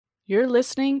You're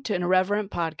listening to an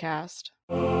Irreverent podcast.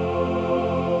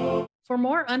 For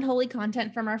more unholy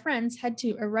content from our friends, head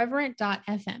to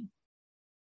irreverent.fm.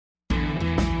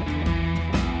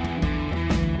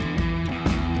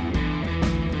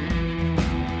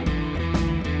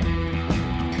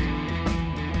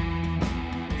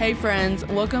 Hey friends,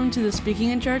 welcome to the Speaking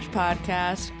in Church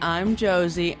podcast. I'm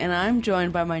Josie, and I'm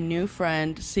joined by my new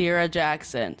friend, Sierra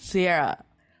Jackson. Sierra,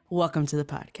 welcome to the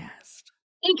podcast.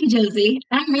 Thank you, Josie.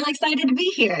 I'm really excited to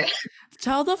be here.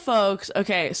 Tell the folks,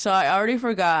 okay, so I already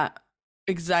forgot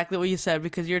exactly what you said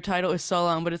because your title is so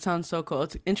long, but it sounds so cool.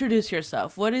 Introduce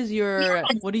yourself. What is your,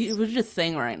 what's your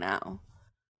thing right now?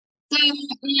 So,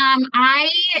 I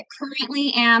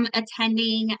currently am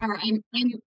attending, or I'm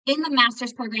in the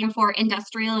master's program for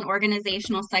industrial and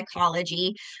organizational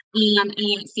psychology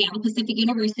at Seattle Pacific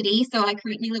University. So I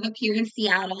currently live up here in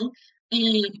Seattle.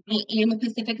 I am a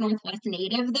Pacific Northwest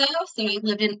native, though. So I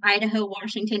lived in Idaho,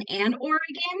 Washington, and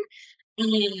Oregon.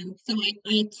 So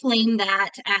I claim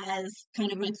that as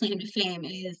kind of my claim to fame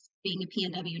is being a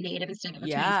PNW native instead of a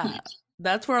transplant.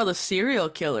 That's where all the serial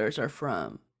killers are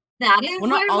from. That is, well,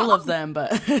 not all of them,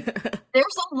 but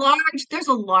there's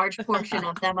a large portion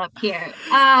of them up here.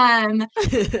 But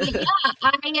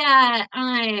yeah,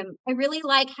 I really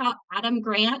like how Adam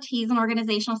Grant, he's an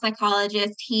organizational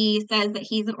psychologist. He says that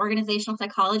he's an organizational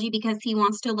psychology because he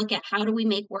wants to look at how do we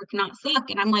make work not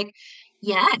suck. And I'm like,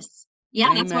 yes,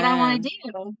 yeah, Amen. That's what I want to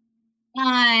do.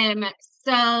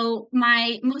 So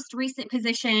my most recent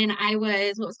position, I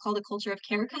was what was called a culture of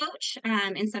care coach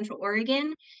in Central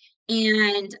Oregon.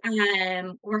 And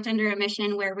worked under a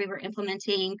mission where we were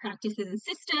implementing practices and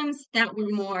systems that were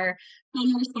more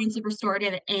responsive,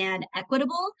 restorative, and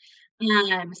equitable,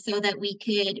 so that we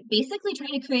could basically try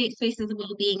to create spaces of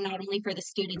well-being not only for the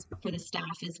students but for the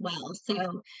staff as well.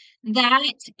 So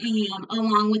that,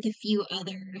 along with a few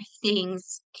other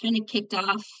things, kind of kicked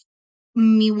off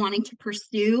me wanting to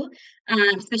pursue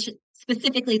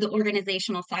specifically the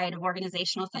organizational side of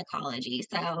organizational psychology.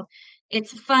 So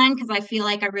it's fun because I feel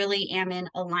like I really am in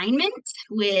alignment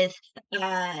with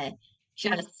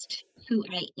just who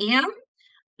I am.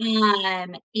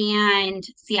 And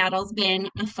Seattle's been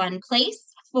a fun place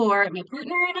for my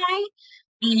partner and I.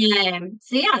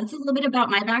 So yeah, it's a little bit about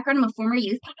my background. I'm a former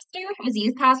youth pastor. I was a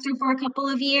youth pastor for a couple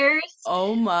of years.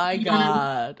 Oh my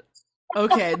God.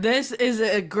 Okay, this is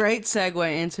a great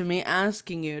segue into me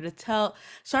asking you to tell.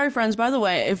 Sorry, friends, by the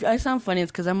way, if I sound funny,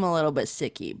 it's because I'm a little bit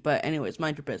sicky. But anyways,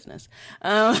 mind your business.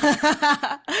 Tell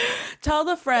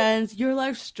the friends your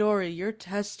life story, your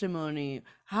testimony,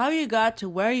 how you got to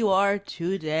where you are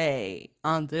today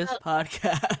on this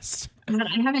podcast. God,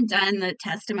 I haven't done the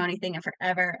testimony thing in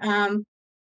forever.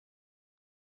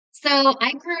 So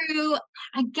I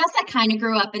guess I kind of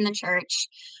grew up in the church.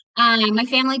 My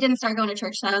family didn't start going to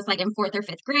church till I was like in 4th or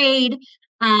 5th grade.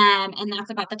 And that's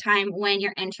about the time when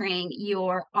you're entering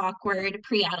your awkward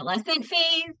pre-adolescent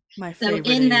phase. My favorite.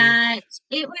 So in that,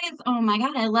 it was, oh my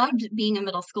God, I loved being in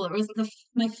middle school. It was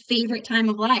my favorite time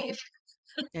of life.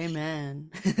 Amen.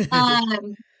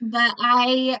 But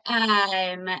I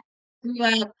grew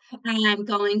up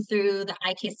going through the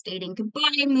I Kiss Dating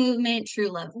Goodbye movement, True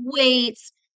Love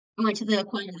Waits. I went to the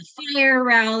Choir of Fire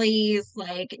rallies,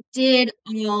 like did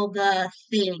all the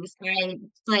things.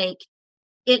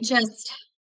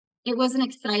 It was an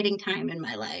exciting time in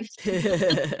my life.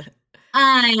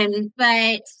 But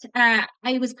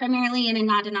I was primarily in a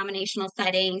non-denominational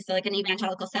setting, so like an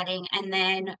evangelical setting. And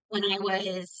then when I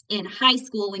was in high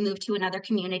school, we moved to another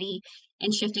community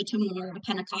and shifted to more of a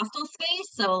Pentecostal space.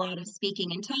 So a lot of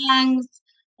speaking in tongues,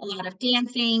 a lot of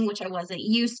dancing, which I wasn't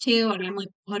used to. And I'm like,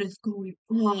 what is going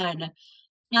on?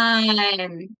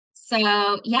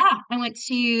 So yeah, I went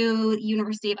to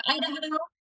University of Idaho.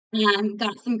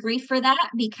 Got some grief for that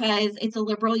because it's a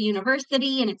liberal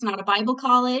university and it's not a Bible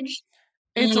college.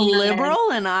 It's a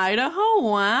liberal in Idaho?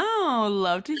 Wow,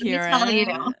 love to hear it. Let me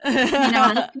tell you.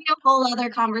 That's a whole other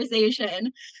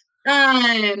conversation.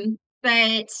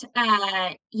 But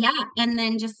yeah, and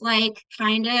then just like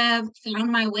kind of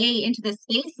found my way into the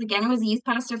space. Again, I was a youth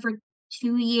pastor for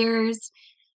 2 years.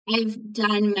 I've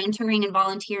done mentoring and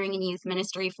volunteering in youth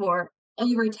ministry for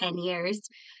over 10 years.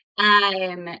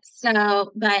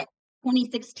 But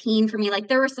 2016 for me, like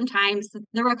there were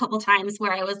a couple times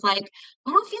where I was like,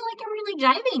 I don't feel like I'm really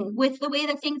jiving with the way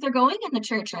that things are going in the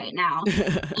church right now.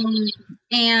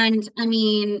 And I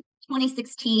mean,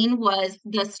 2016 was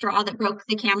the straw that broke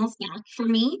the camel's back for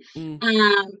me,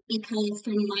 because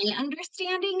from my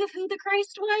understanding of who the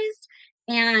Christ was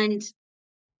and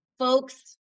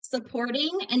folks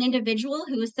supporting an individual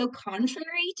who is so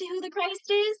contrary to who the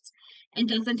Christ is and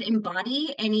doesn't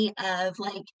embody any of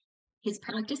like his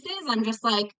practices, I'm just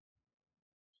like,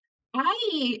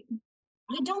 I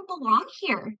don't belong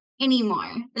here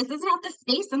anymore. This is not the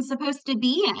space I'm supposed to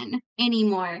be in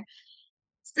anymore.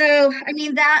 So, I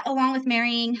mean, that along with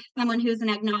marrying someone who's an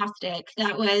agnostic,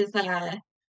 that was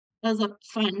a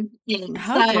fun thing.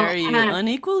 How dare you?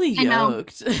 Unequally I know,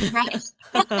 yoked. right?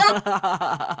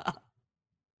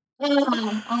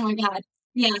 Oh my God.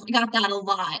 Yeah, I got that a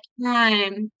lot.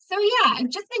 So yeah, I've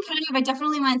just been I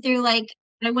definitely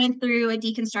I went through a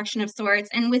deconstruction of sorts.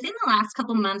 And within the last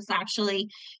couple months, actually,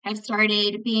 I've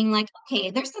started being like,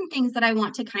 okay, there's some things that I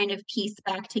want to kind of piece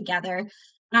back together.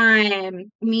 I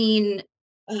mean,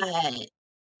 uh,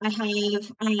 I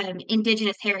have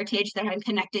indigenous heritage that I'm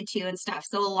connected to and stuff.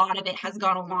 So a lot of it has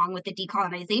gone along with the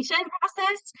decolonization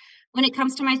process when it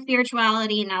comes to my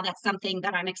spirituality. And now that's something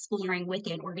that I'm exploring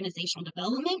within organizational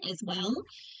development as well.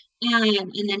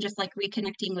 And then just like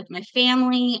reconnecting with my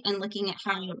family and looking at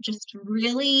how just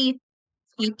really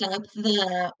fucked up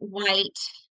the white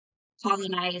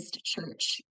colonized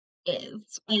church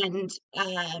is. And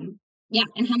yeah,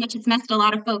 and how much it's messed a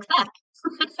lot of folks up.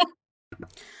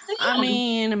 So, I yeah.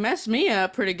 mean, it messed me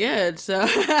up pretty good, so.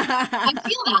 I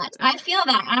feel that. I feel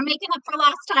that. I'm making up for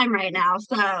lost time right now,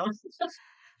 so.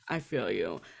 I feel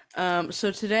you.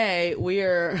 So today we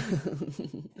are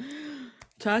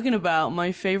talking about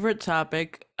my favorite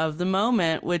topic of the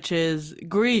moment, which is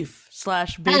grief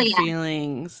 / big yeah.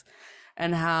 feelings,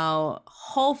 and how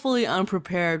hopefully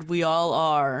unprepared we all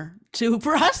are to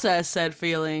process said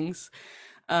feelings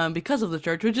because of the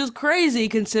church, which is crazy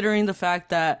considering the fact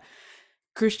that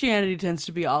Christianity tends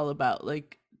to be all about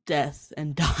like death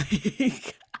and dying.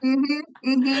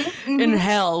 In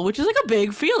hell, which is like a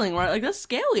big feeling, right? Like that's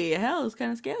scary. Hell is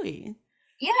kind of scary.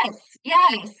 Yes.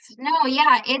 No,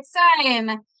 yeah, it's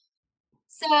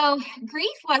so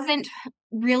grief wasn't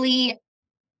really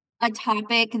a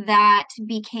topic that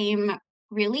became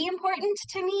really important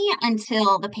to me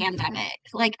until the pandemic.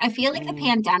 Like I feel like the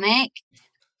pandemic,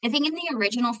 I think in the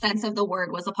original sense of the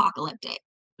word was apocalyptic.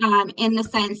 In the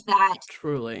sense that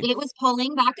Truly. it was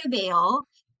pulling back a veil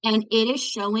and it is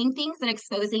showing things and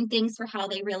exposing things for how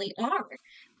they really are.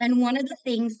 And one of the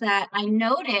things that I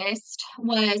noticed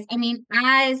was, I mean,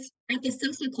 as at the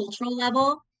sociocultural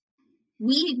level,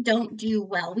 we don't do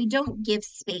well. We don't give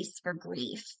space for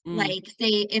grief. Like,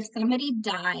 say, if somebody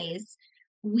dies,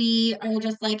 we are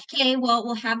just like, okay, well,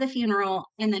 we'll have the funeral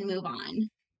and then move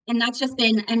on. And that's just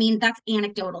been, I mean, that's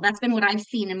anecdotal. That's been what I've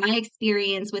seen in my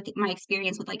experience with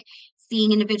like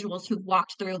seeing individuals who've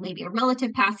walked through maybe a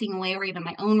relative passing away or even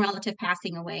my own relative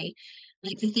passing away.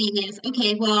 Like the thing is,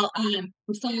 okay, well, I'm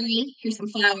sorry, here's some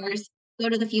flowers, go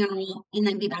to the funeral, and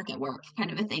then be back at work,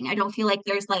 kind of a thing. I don't feel like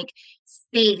there's like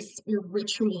space or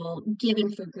ritual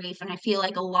given for grief. And I feel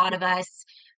like a lot of us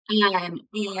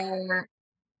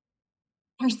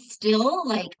are still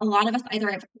like a lot of us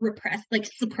either have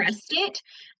suppressed it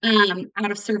out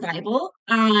of survival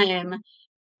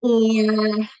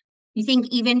or you think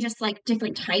even just like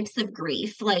different types of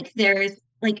grief, like there's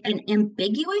like an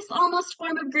ambiguous almost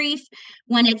form of grief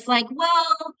when it's like,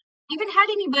 well, I haven't had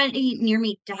anybody near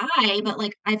me die, but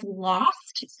like I've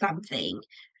lost something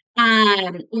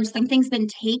or something's been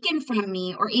taken from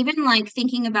me, or even like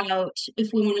thinking about if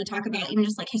we want to talk about even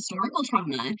just like historical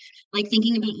trauma, like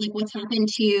thinking about like what's happened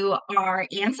to our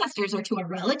ancestors or to our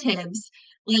relatives,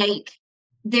 like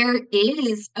there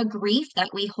is a grief that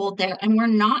we hold there and we're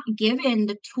not given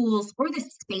the tools or the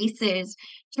spaces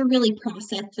to really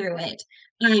process through it,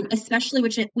 especially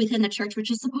within the church, which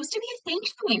is supposed to be a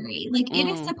sanctuary. Like it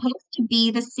is supposed to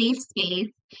be the safe space.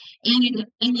 And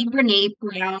I love Brene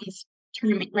Brown's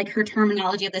like her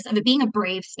terminology of this, of it being a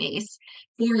brave space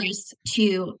for us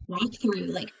to walk through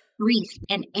like grief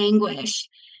and anguish.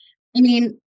 I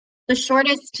mean, the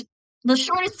shortest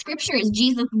scripture is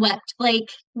Jesus wept. Like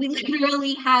we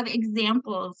literally have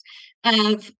examples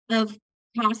of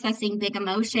processing big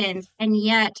emotions, and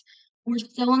yet we're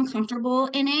so uncomfortable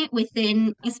in it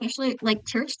within especially like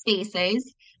church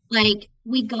spaces. Like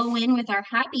we go in with our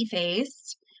happy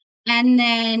face, and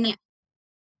then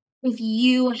if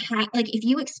you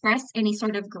express any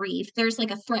sort of grief, there's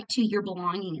like a threat to your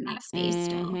belonging in that space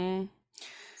still.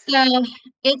 So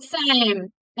it's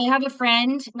I have a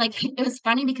friend, like it was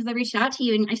funny because I reached out to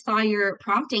you and I saw your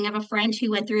prompting. I have a friend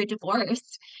who went through a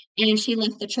divorce and she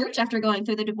left the church after going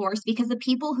through the divorce because the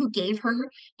people who gave her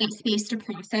that space to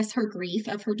process her grief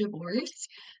of her divorce,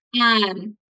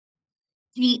 um,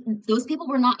 those people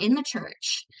were not in the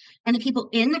church. And the people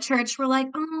in the church were like,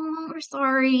 oh, we're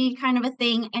sorry, kind of a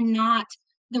thing. And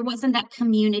there wasn't that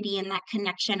community and that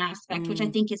connection aspect, which I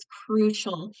think is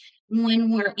crucial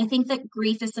I think that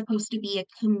grief is supposed to be a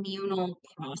communal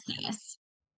process.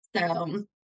 So,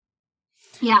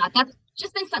 yeah, that's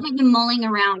just been something I've been mulling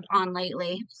around on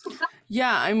lately.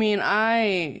 Yeah, I mean,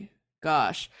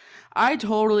 gosh, I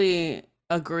totally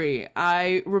agree.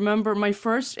 I remember my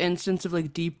first instance of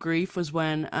like deep grief was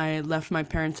when I left my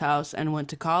parents' house and went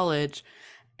to college.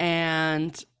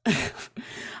 And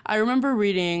I remember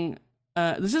reading,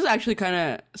 this is actually kind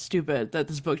of stupid that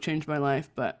this book changed my life,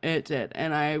 but it did,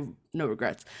 and I have no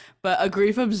regrets. But A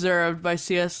Grief Observed by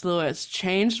C.S. Lewis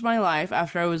changed my life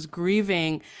after I was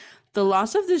grieving the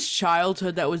loss of this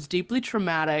childhood that was deeply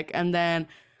traumatic, and then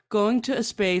going to a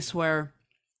space where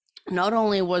not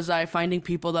only was I finding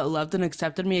people that loved and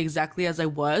accepted me exactly as I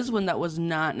was when that was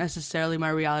not necessarily my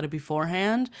reality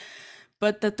beforehand,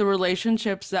 but that the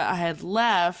relationships that I had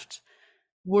left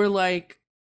were like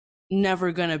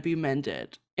never gonna be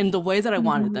mended in the way that I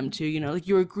wanted them Mhm. to, like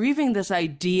you were grieving this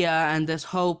idea and this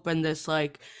hope and this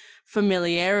like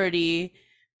familiarity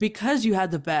because you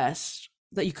had the best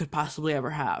that you could possibly ever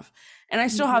have. And I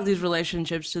still have these Mhm.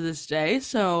 relationships to this day,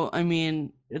 so I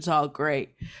mean, it's all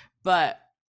great. But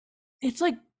it's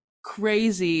like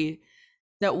crazy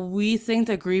that we think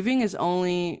that grieving is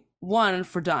only one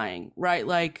for dying, right?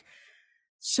 Like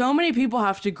so many people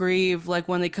have to grieve like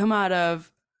when they come out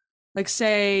of, like,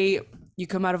 say you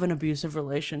come out of an abusive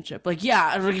relationship, like,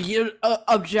 yeah, like,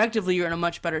 objectively you're in a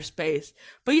much better space,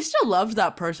 but you still loved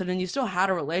that person and you still had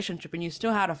a relationship and you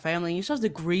still had a family and you still have to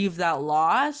grieve that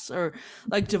loss. Or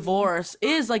like Mhm. divorce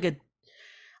is like a,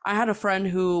 I had a friend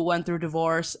who went through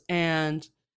divorce, and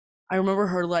I remember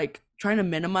her like trying to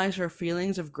minimize her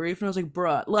feelings of grief, and I was like,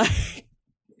 bruh, like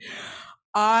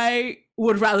I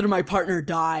would rather my partner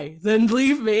die than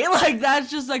leave me. Like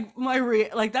that's just like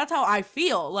like that's how I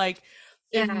feel. Like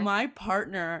if Yeah. my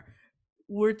partner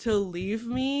were to leave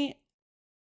me,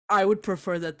 I would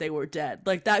prefer that they were dead.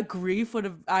 Like that grief would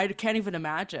have, I can't even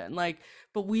imagine. Like,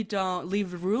 but we don't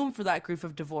leave room for that grief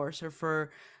of divorce or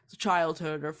for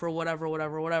childhood or for whatever,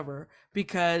 whatever, whatever.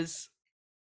 Because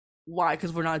why?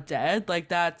 Because we're not dead? Like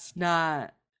that's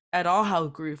not at all how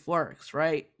grief works,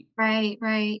 right? Right,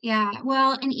 right. Yeah.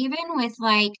 Well, and even with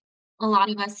like a lot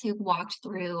of us who've walked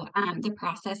through the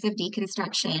process of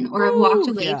deconstruction or have walked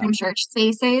Woo, away yeah. from church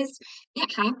spaces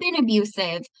that have been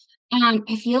abusive,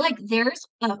 I feel like there's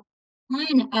a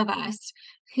ton of us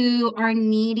who are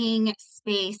needing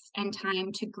space and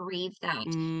time to grieve that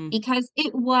Mm, because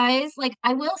it was like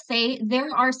I will say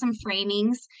there are some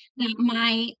framings that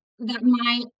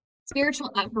my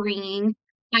spiritual upbringing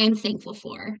I am thankful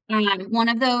for. One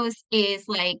of those is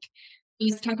like I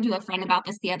was talking to a friend about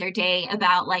this the other day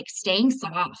about like staying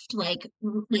soft, like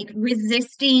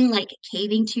resisting, like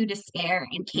caving to despair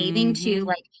and caving to mm-hmm.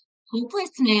 like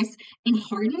hopelessness and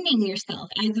hardening yourself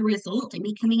as a result and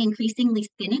becoming increasingly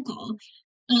cynical.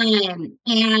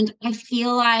 And I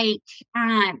feel like,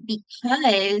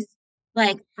 because,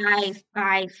 like,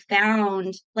 I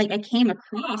found like, I came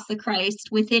across the Christ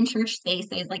within church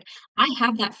spaces, like, I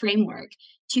have that framework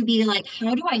to be like,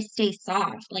 "How do I stay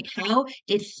soft? Like, how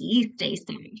did he stay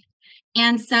soft?"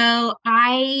 And so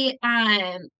I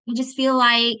just feel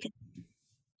like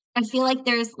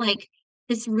there's, like,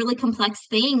 this really complex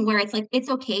thing where it's like, it's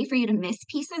okay for you to miss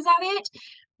pieces of it,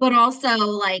 but also,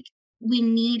 like, we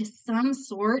need some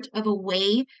sort of a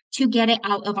way to get it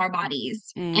out of our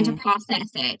bodies and to Mm. process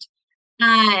it.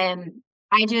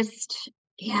 I just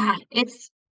yeah, it's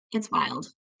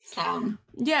wild. So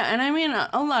Yeah, and I mean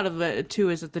a lot of it too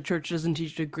is that the church doesn't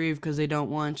teach you to grieve because they don't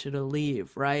want you to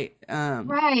leave, right?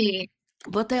 right.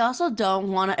 But they also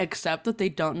don't want to accept that they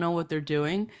don't know what they're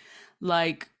doing.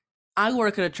 Like, I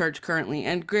work at a church currently,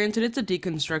 and granted, it's a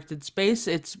deconstructed space,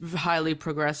 it's highly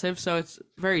progressive, so it's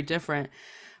very different.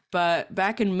 But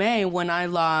back in May, when I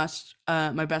lost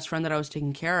my best friend that I was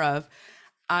taking care of,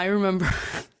 I remember,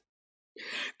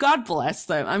 God bless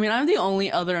them. I mean, I'm the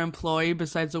only other employee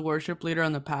besides the worship leader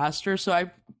and the pastor, so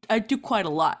I do quite a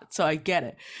lot, so I get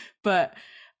it. But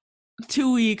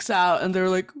 2 weeks out, and they're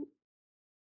like,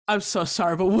 I'm so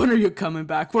sorry, but when are you coming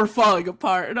back? We're falling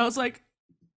apart. And I was like,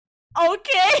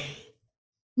 okay,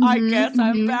 I Mhm, guess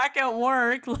I'm mhm, back at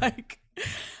work. Like,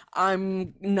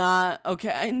 I'm not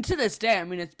okay. And to this day, I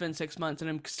mean, it's been 6 months and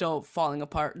I'm still falling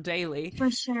apart daily. for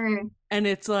sure. And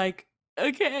it's like,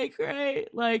 okay, great.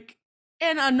 Like,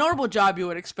 in a normal job, you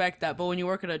would expect that. But when you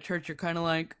work at a church, you're kind of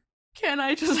like, can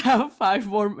I just have 5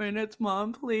 more minutes,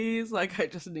 mom, please? Like, I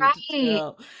just need to Right.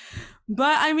 chill.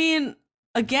 But I mean,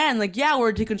 again, like, yeah, we're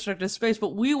a deconstructed space,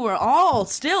 but we were all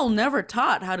still never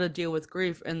taught how to deal with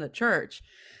grief in the church.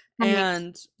 Right.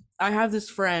 And I have this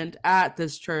friend at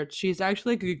this church. She's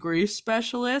actually like a grief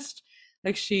specialist.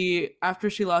 Like she, after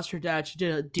she lost her dad, she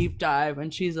did a deep dive,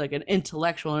 and she's like an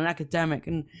intellectual and an academic.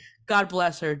 And God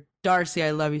bless her, Darcy.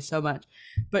 I love you so much.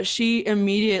 But she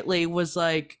immediately was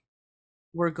like,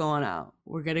 we're going out,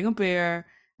 we're getting a beer,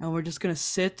 and we're just gonna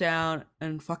sit down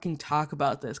and fucking talk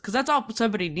about this. Because that's all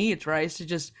somebody needs, right? Is to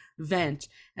just vent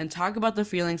and talk about the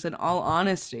feelings in all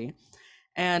honesty.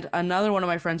 And another one of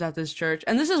my friends at this church,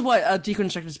 and this is what a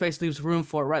deconstructed space leaves room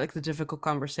for, right? Like the difficult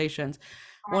conversations.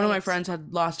 One of my Right. friends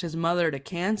had lost his mother to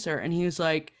cancer, and he was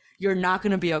like, "You're not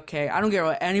gonna be okay. I don't care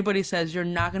what anybody says, you're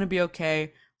not gonna be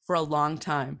okay for a long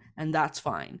time, and that's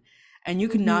fine. And you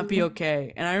cannot be Mhm.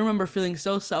 okay." And I remember feeling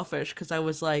so selfish because I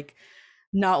was like,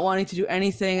 not wanting to do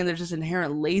anything, and there's just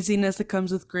inherent laziness that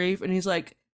comes with grief. And he's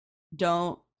like,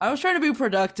 don't. I was trying to be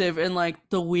productive in like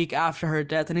the week after her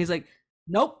death, and he's like,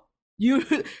 nope. You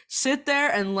sit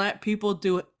there and let people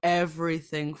do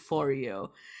everything for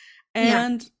you. Yeah.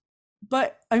 And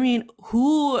but I mean,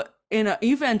 who in an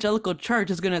evangelical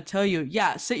church is gonna tell you,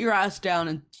 yeah, sit your ass down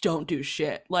and don't do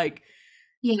shit? Like,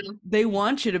 Yeah. they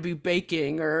want you to be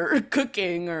baking or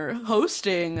cooking or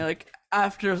hosting, like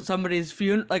after somebody's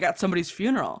like at somebody's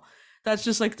funeral. That's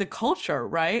just like the culture,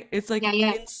 right? It's Yeah. like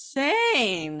Yeah.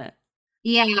 insane.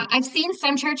 Yeah, I've seen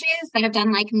some churches that have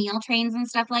done like meal trains and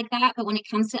stuff like that, but when it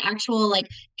comes to actual like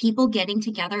people getting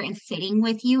together and sitting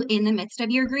with you in the midst of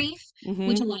your grief,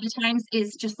 which a Mm-hmm. lot of times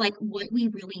is just like what we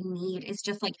really need is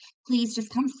just like, please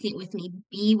just come sit with me,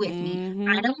 be with me.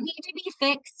 I Mm-hmm. don't need to be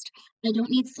fixed. I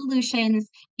don't need solutions.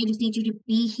 I just need you to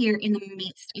be here in the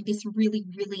midst of this really,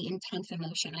 really intense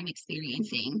emotion I'm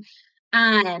experiencing.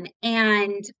 And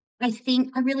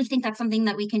I really think that's something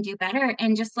that we can do better.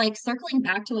 And just like circling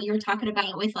back to what you were talking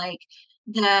about with like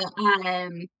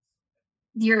the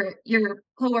your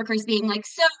coworkers being like,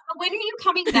 so when are you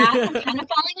coming back? I'm kind of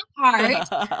falling apart.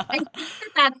 I think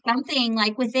that that's something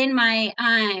like within my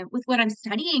with what I'm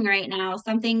studying right now,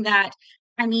 something that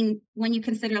I mean, when you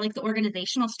consider like the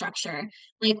organizational structure,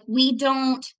 like we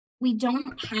don't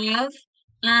have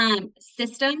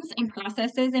systems and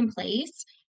processes in place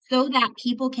so that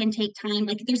people can take time.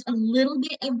 Like there's a little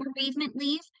bit of bereavement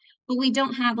leave, but we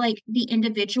don't have like the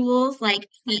individuals like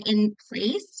set in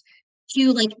place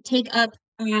to like take up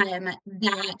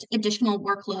that additional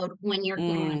workload when you're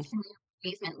gone Mm, from your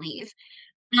bereavement leave.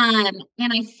 And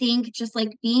I think just like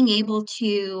being able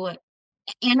to,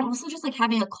 and also just like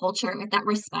having a culture that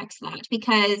respects that,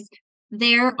 because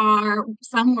there are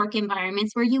some work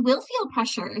environments where you will feel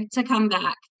pressure to come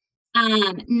back,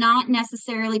 not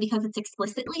necessarily because it's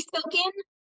explicitly spoken,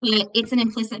 but it's an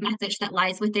implicit message that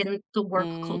lies within the work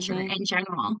culture mm-hmm. in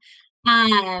general.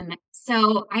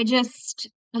 So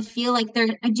I feel like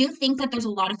I do think that there's a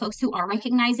lot of folks who are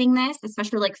recognizing this,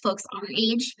 especially like folks our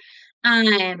age.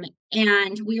 And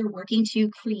we are working to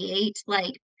create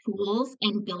like tools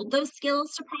and build those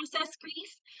skills to process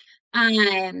grief.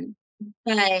 Um,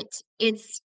 but I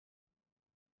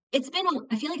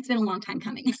feel like it's been a long time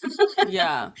coming.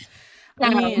 Yeah. I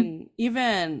So, mean,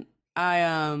 even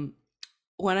I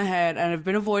went ahead and I've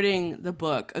been avoiding the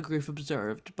book A Grief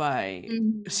Observed by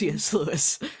mhm. C.S.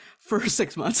 Lewis for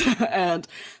 6 months. And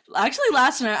actually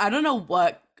last night, I don't know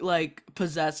what like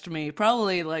possessed me.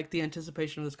 Probably like the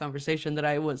anticipation of this conversation that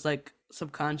I was like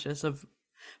subconscious of.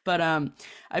 But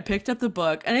I picked up the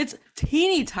book and it's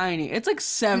teeny tiny. It's like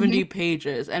 70 Mhm.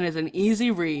 pages and it's an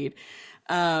easy read.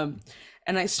 Um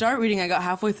and I start reading, I got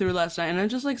halfway through last night and I'm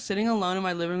just like sitting alone in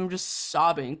my living room just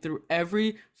sobbing through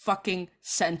every fucking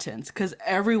sentence because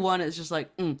everyone is just like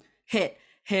hit,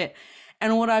 hit.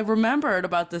 And what I remembered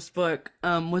about this book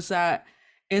was that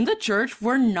in the church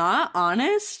we're not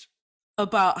honest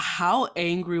about how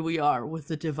angry we are with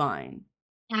the divine.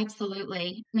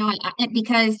 Absolutely. No,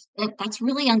 because that's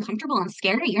really uncomfortable and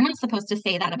scary. You're not supposed to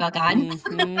say that about God.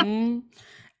 Hmm.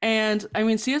 And I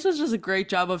mean, CS was just a great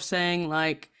job of saying,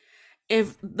 like,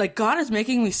 if like God is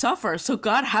making me suffer, so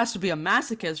God has to be a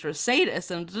masochist or a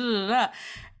sadist, and da, da, da, da.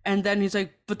 And then he's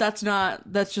like, but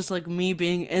that's just like me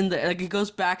being in the like it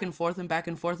goes back and forth and back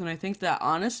and forth. And I think that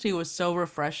honesty was so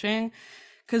refreshing.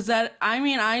 Cause that, I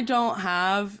mean, I don't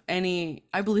have any,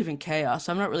 I believe in chaos.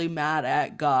 I'm not really mad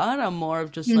at God. I'm more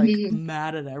of just like Mhm.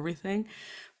 mad at everything.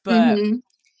 But Mhm.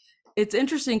 it's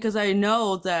interesting because I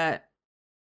know that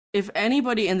if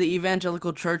anybody in the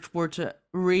evangelical church were to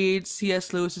read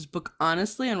C.S. Lewis's book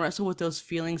honestly and wrestle with those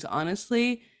feelings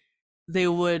honestly, they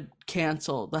would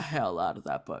cancel the hell out of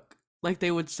that book. Like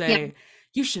they would Yeah. say,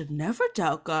 you should never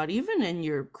doubt God, even in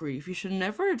your grief. You should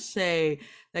never say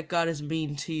that God is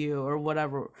mean to you or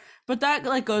whatever. But that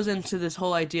like goes into this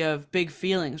whole idea of big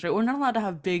feelings, right? We're not allowed to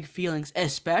have big feelings,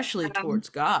 especially Um, towards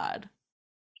God.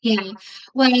 yeah.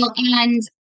 Well, and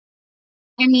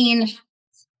I mean,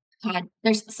 God,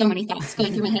 there's so many thoughts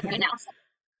going through my head right now.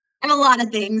 I have a lot of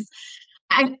things.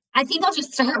 I think I'll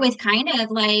just start with kind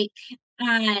of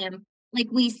like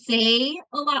we say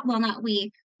a lot, well, not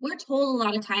we. we're told a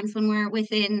lot of times when we're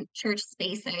within church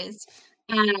spaces,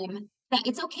 that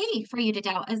it's okay for you to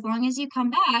doubt as long as you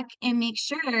come back and make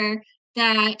sure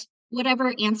that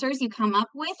whatever answers you come up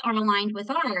with are aligned with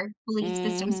our belief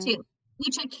systems Mm-hmm. too.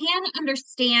 Which I can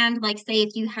understand, like, say,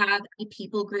 if you have a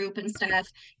people group and stuff,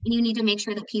 and you need to make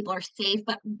sure that people are safe,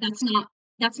 but that's not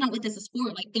what this is for.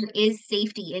 Like, there is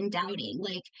safety in doubting.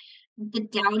 Like, the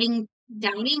doubting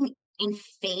and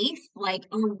faith, like,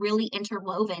 are really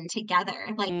interwoven together.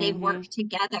 Like, they work Mm-hmm.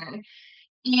 together.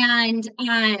 And,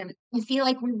 I feel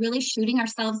like we're really shooting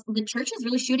ourselves the church is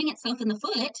really shooting itself in the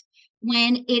foot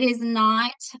when it is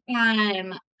not,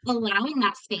 um, allowing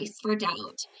that space for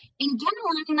doubt, and again,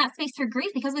 allowing that space for grief,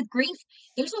 because with grief,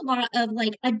 there's a lot of,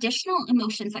 like, additional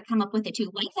emotions that come up with it too,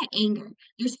 like that anger.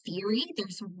 There's fury,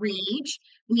 there's rage.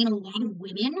 I mean, a lot of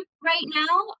women right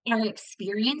now are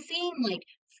experiencing, like,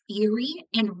 fury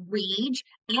and rage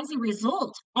as a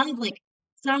result of, like,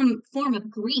 some form of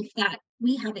grief that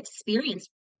we have experienced,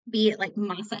 be it like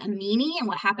Masa Amini and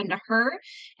what happened to her,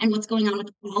 and what's going on with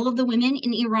all of the women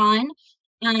in Iran,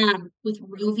 with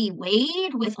Roe v.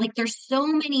 Wade, with like, there's so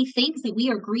many things that we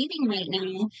are grieving right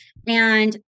now,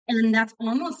 and that's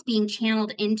almost being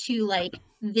channeled into like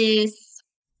this.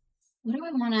 What do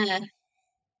I want to?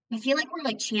 I feel like we're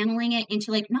like channeling it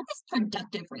into like not this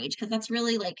productive rage because that's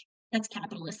really like that's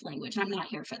capitalist language. I'm not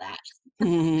here for that.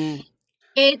 Mm-hmm.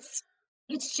 It's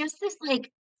it's just this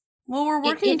like Well, we're it,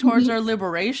 working it towards our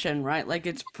liberation, right? Like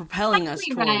it's propelling us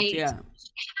exactly towards, right. yeah.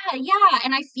 Yeah, yeah,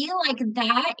 and I feel like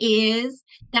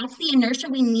that's the inertia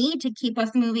we need to keep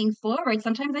us moving forward.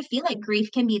 Sometimes I feel like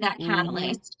grief can be that Mm-hmm.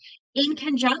 catalyst in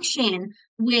conjunction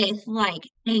with like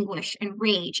anguish and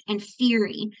rage and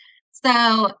fury.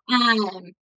 So,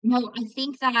 no, I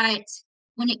think that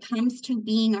when it comes to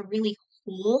being a really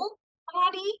whole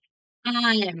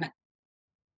body,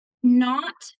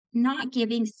 not not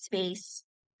giving space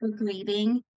for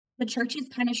grieving, the church is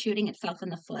kind of shooting itself in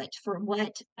the foot for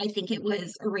what I think it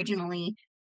was originally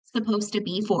supposed to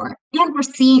be for. And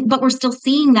we're still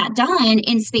seeing that done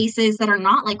in spaces that are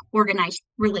not like organized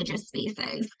religious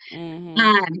spaces. Mm-hmm.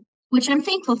 Um, which I'm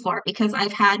thankful for because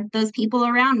I've had those people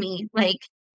around me, like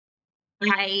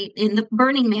I in the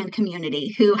Burning Man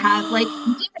community who have like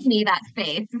given me that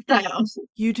space. So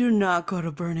You do not go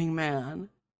to Burning Man.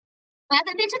 I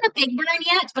haven't been to the Big Burn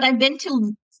yet, but I've been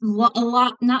to a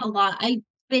lot, not a lot. I've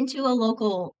been to a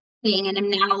local thing and I'm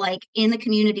now like in the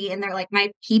community and they're like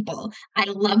my people. I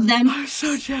love them I'm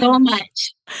so so jealous.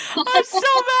 much. I'm so bad.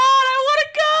 I want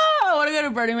to go. I want to go to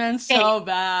Burning Man Okay, so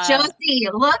bad. Josie,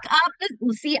 look up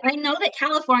see, I know that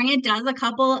California does a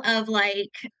couple of like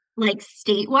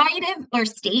statewide or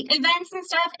state events and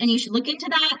stuff, and you should look into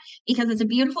that because it's a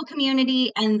beautiful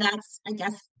community and that's I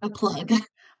guess a plug.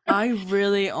 I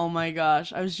really, oh my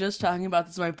gosh. I was just talking about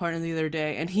this with my partner the other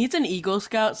day, and he's an Eagle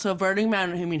Scout, so Burning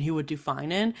Man, I mean, he would do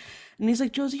fine in. And he's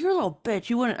like, Josie, you're a little bitch.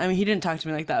 You wouldn't, I mean, he didn't talk to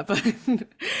me like that, but,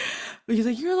 but he's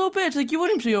like, you're a little bitch. Like, you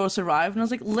wouldn't be able to survive. And I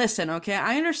was like, listen, okay,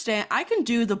 I understand. I can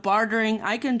do the bartering,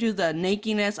 I can do the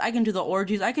nakedness, I can do the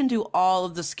orgies, I can do all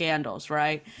of the scandals,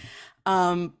 right?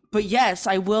 But yes,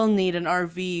 I will need an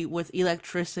RV with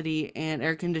electricity and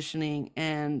air conditioning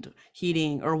and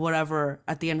heating or whatever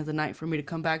at the end of the night for me to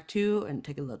come back to and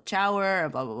take a little shower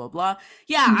and blah blah blah blah.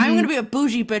 Yeah, I'm gonna Mhm. be a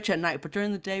bougie bitch at night, but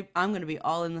during the day I'm gonna be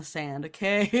all in the sand,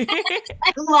 okay?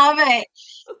 I love it.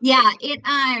 Yeah, it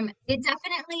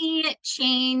definitely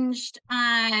changed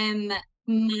my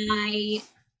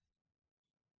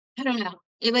I don't know.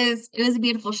 It was a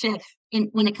beautiful shift in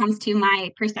when it comes to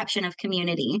my perception of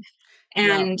community Yep.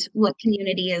 and what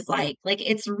community is like. Like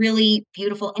it's really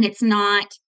beautiful and it's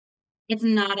not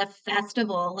a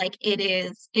festival, like, it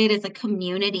is a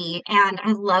community, and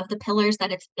I love the pillars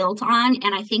that it's built on,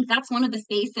 and I think that's one of the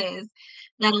spaces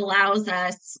that allows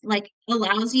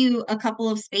you a couple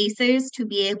of spaces to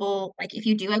be able like, if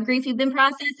you do have grief you've been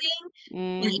processing,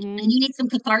 like, and Mm-hmm. you need some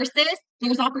catharsis,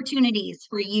 there's opportunities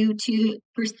for you to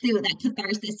pursue that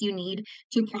catharsis you need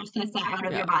to process that out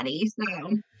of your Yeah. body,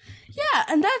 so Yeah,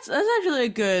 and that's actually a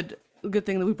good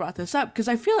thing that we brought this up because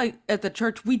I feel like at the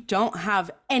church we don't have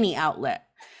any outlet.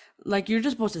 Like you're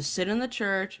just supposed to sit in the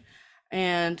church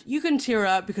and you can tear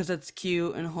up because it's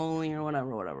cute and holy or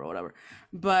whatever, whatever, whatever.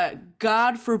 But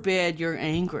God forbid you're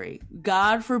angry.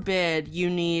 God forbid you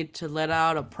need to let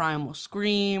out a primal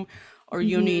scream or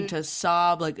you need mhm, to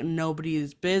sob like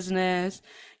nobody's business.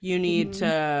 You need mhm.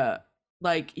 to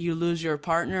like you lose your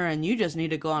partner and you just need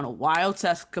to go on a wild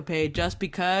escapade just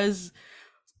because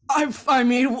I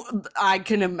mean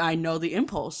I know the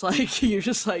impulse like you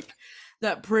just like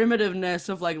that primitiveness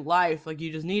of like life like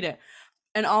you just need it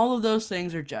and all of those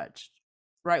things are judged,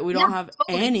 right? We Yeah, don't have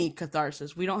totally. any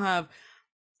catharsis. We don't have,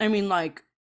 I mean, like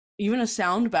even a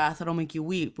sound bath that'll make you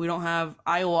weep. We don't have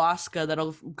ayahuasca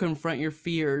that'll confront your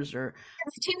fears or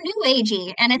It's too new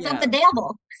agey and it's of the yeah.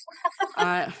 devil.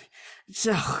 I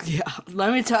so yeah,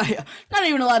 let me tell you, not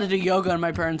even allowed to do yoga in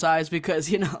my parents' eyes because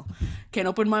can't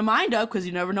open my mind up because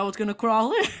you never know what's gonna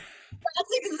crawl in.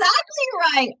 That's exactly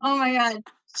right. Oh my God.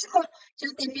 So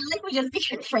just I feel like we just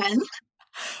became friends.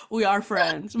 We are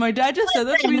friends. My dad just said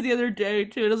that to me the other day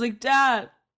too. And I was like, Dad,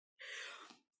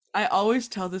 I always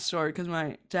tell this story because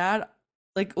my dad,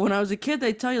 like when I was a kid,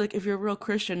 they tell you like if you're a real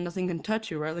Christian, nothing can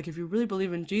touch you, right? Like if you really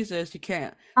believe in Jesus, you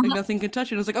can't. Like Uh-huh. nothing can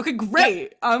touch you. And I was like, okay,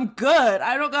 great, I'm good.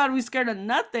 I don't gotta be scared of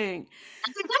nothing.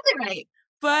 That's exactly right.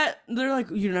 But they're like,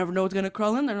 you never know what's gonna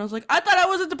crawl in there. And I was like, I thought I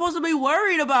wasn't supposed to be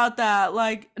worried about that.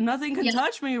 Like nothing can Yeah.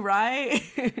 touch me, right? You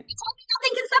told me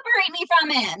nothing can separate me from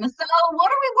him. So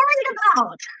what are we worried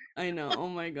about? I know. Oh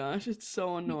my gosh, it's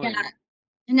so annoying. Yeah.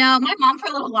 No, my mom for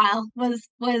a little while was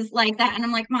like that. And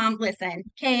I'm like, Mom, listen,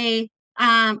 okay,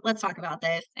 let's talk about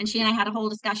this. And she and I had a whole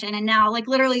discussion. And now, like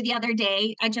literally the other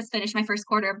day, I just finished my first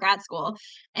quarter of grad school.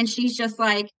 And she's just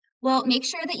like, well, make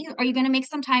sure that you gonna make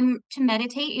some time to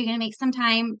meditate? You're gonna make some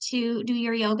time to do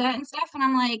your yoga and stuff. And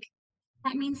I'm like,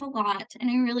 that means a lot. And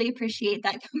I really appreciate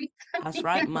that coming from That's you.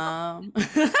 right, Mom.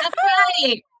 That's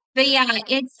right. But yeah,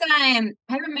 it's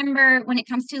I remember when it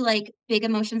comes to like big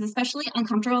emotions, especially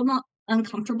uncomfortable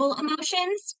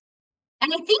emotions.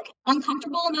 And I think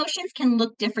uncomfortable emotions can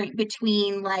look different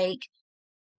between like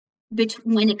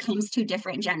when it comes to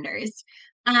different genders.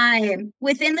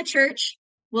 Within the church,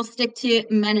 we'll stick to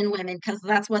men and women because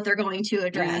that's what they're going to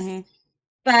address. Mhm.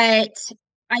 But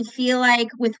I feel like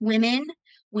with women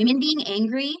being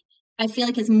angry, I feel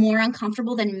like is more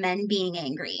uncomfortable than men being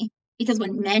angry. Because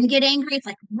when men get angry, it's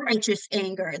like righteous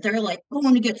anger. They're like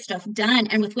going to get stuff done.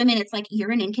 And with women, it's like you're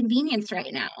an inconvenience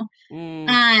right now. Mm.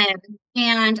 Um,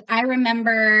 and I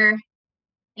remember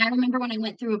when I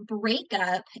went through a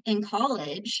breakup in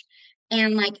college,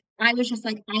 and like I was just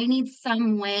like, I need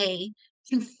some way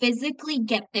to physically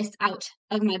get this out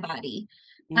of my body.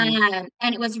 Mhm.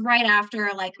 And it was right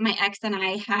after like my ex and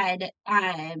I had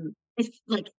it's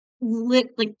like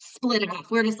split it off.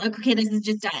 We are just like, okay, this is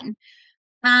just done.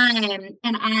 And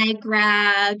I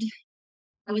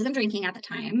wasn't drinking at the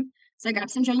time, so I grabbed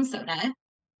some Jones soda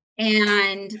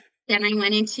and then I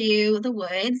went into the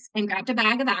woods and grabbed a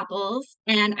bag of apples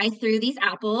and I threw these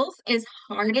apples as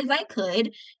hard as I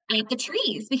could at the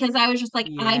trees because I was just like,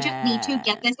 I just need to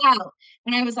get Yeah. this out.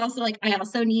 And I was also like, I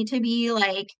also need to be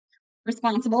like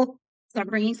responsible. So I'm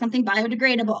bringing something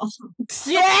biodegradable.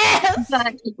 Yes!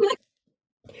 But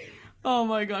Oh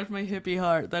my gosh, my hippie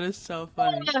heart. That is so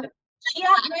funny. yeah,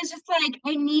 I was just like,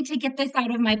 I need to get this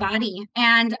out of my body.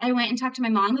 And I went and talked to my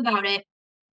mom about it.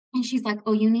 And she's like,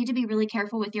 "Oh, you need to be really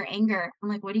careful with your anger." I'm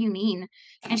like, "What do you mean?"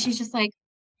 And she's just like,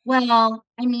 "Well,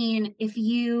 I mean, if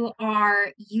you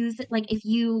are using, like, if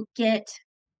you get,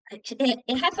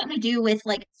 it has something to do with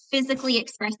like physically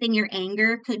expressing your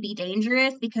anger could be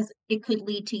dangerous because it could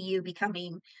lead to you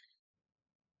becoming,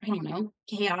 I don't know,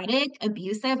 chaotic,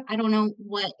 abusive. I don't know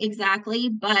what exactly,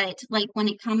 but like when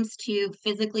it comes to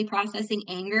physically processing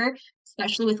anger,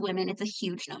 especially with women, it's a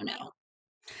huge no-no."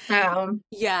 So,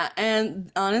 Yeah,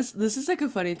 and this is like a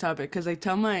funny topic because I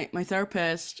tell my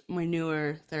therapist, my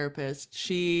newer therapist,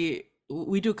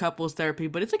 we do couples therapy,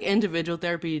 but it's like individual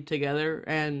therapy together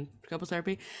and couples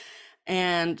therapy.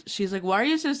 And she's like, "Why are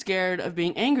you so scared of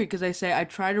being angry?" Because I say I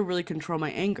try to really control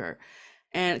my anger.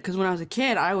 And because when I was a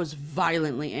kid, I was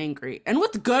violently angry. And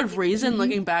with good reason, mhm,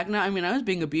 looking back now, I mean, I was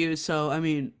being abused. So, I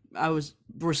mean, I was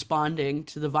responding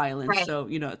to the violence. right. So,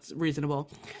 it's reasonable.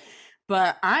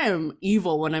 But I am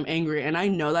evil when I'm angry. And I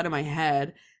know that in my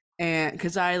head. And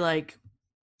because I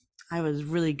was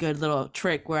really good little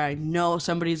trick where I know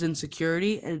somebody's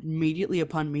insecurity immediately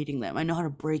upon meeting them. I know how to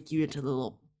break you into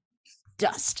little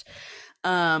dust.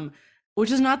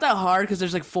 Which is not that hard because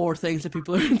there's like 4 things that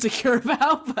people are insecure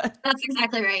about, but That's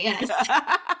exactly right. Yes.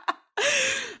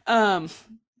 um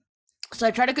so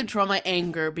I try to control my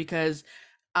anger because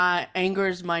anger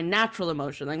is my natural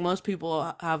emotion. Like most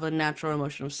people have a natural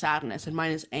emotion of sadness, and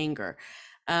mine is anger.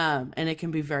 And it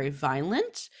can be very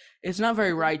violent. It's not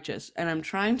very righteous, and I'm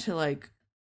trying to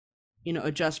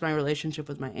adjust my relationship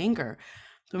with my anger.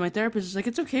 But my therapist is like,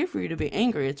 it's okay for you to be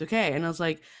angry. It's okay. And I was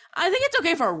like, I think it's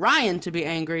okay for Ryan to be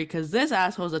angry because this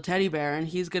asshole's a teddy bear and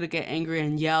he's going to get angry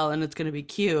and yell and it's going to be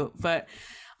cute. But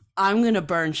I'm going to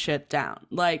burn shit down.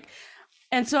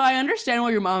 And so I understand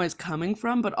where your mom is coming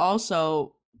from. But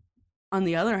also, on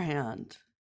the other hand,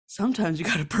 sometimes you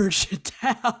got to burn shit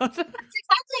down. That's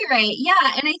exactly right. Yeah.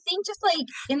 And I think just like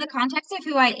in the context of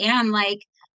who I am, like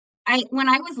when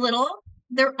I was little,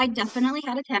 I definitely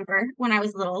had a temper when I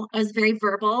was little. I was very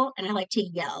verbal and I like to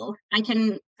yell. I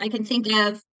can think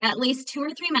of at least two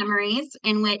or three memories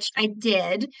in which I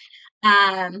did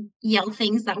yell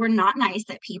things that were not nice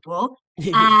at people.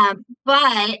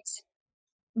 But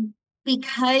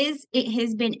because it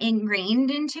has been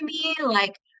ingrained into me,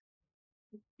 like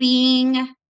being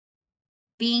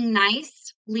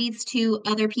nice leads to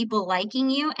other people liking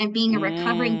you, and being a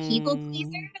recovering people pleaser,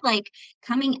 Mm, like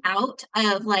coming out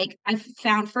of like I've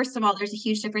found, first of all, there's a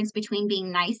huge difference between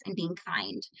being nice and being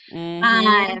kind. Um,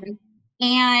 mm-hmm.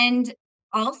 and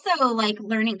also like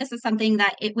learning, this is something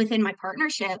that it within my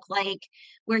partnership, like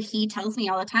where he tells me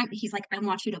all the time, he's like, I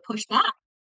want you to push back.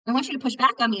 I want you to push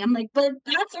back on me. I'm like, but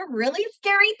that's a really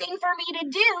scary thing for me to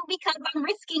do because I'm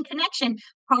risking connection.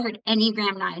 Hard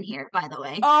Enneagram 9 here, by the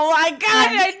way. Oh my God,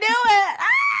 Um, I knew it. Ah!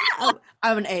 Oh,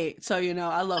 I'm an 8, so you know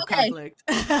I love okay, conflict.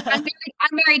 I'm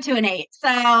married to an 8,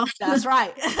 so That's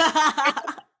right.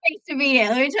 nice to meet you.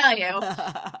 Let me tell you.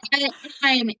 And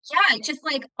yeah, just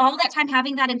like all that time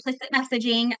having that implicit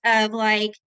messaging of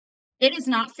like, it is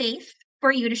not safe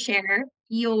for you to share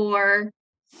your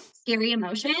scary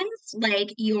emotions,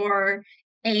 like your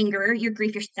anger, your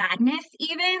grief, your sadness,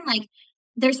 even like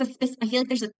I feel like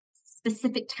there's a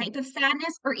specific type of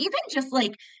sadness, or even just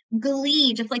like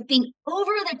glee, just like being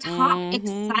over the top Hmm.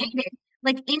 excited,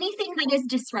 like anything that is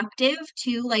disruptive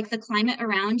to like the climate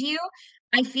around you.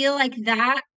 I feel like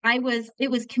that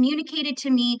it was communicated to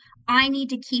me. I need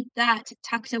to keep that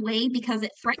tucked away because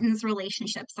it threatens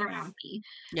relationships around me.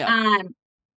 Yep. Um,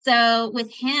 so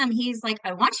with him, he's like,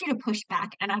 I want you to push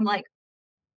back. And I'm like,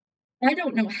 I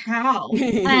don't know how.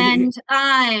 And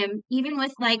even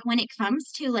with like when it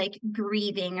comes to like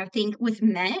grieving, I think with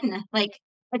men, like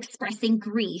expressing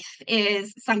grief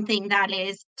is something that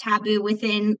is taboo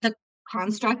within the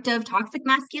construct of toxic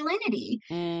masculinity.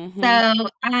 So Hmm.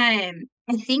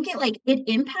 I think it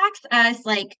impacts us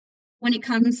like when it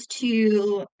comes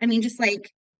to, I mean, just like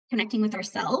connecting with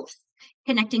ourselves,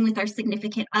 connecting with our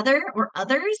significant other or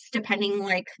others, depending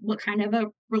like what kind of a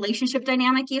relationship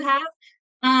dynamic you have.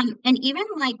 And even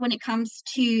like when it comes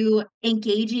to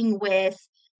engaging with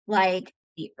like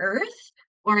the earth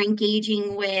or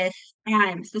engaging with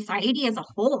society as a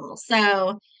whole.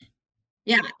 So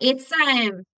yeah, it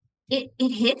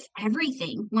hits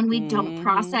everything when we don't Hmm.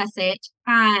 process it.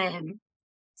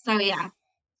 So yeah.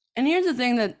 And here's the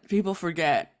thing that people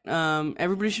forget.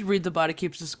 Everybody should read The Body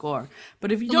Keeps the Score.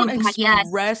 But if you Oh don't God, yes.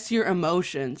 express your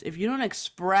emotions, if you don't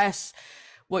express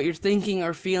what you're thinking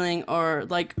or feeling, or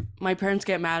like my parents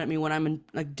get mad at me when I'm in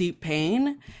like deep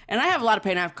pain, and I have a lot of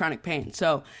pain, I have chronic pain.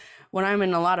 So when I'm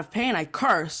in a lot of pain, I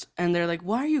curse, and they're like,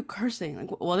 "Why are you cursing?"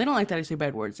 Like, well, they don't like that I say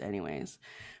bad words anyways.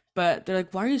 But they're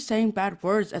like, why are you saying bad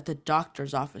words at the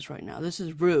doctor's office right now? This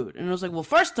is rude. And I was like, well,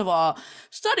 first of all,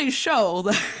 studies show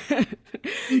that,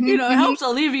 Hmm, it hmm. helps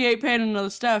alleviate pain and other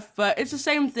stuff. But it's the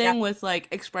same Yeah, thing with like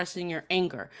expressing your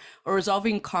anger or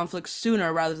resolving conflicts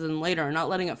sooner rather than later, not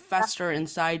letting it yeah, fester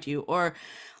inside you, or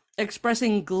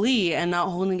expressing glee and not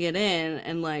holding it in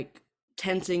and like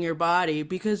tensing your body,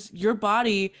 because your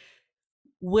body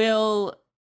will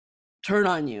turn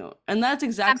on you. And that's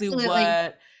exactly absolutely.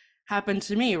 what happened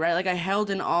to me, right? Like I held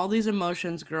in all these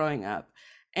emotions growing up.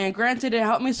 And granted, it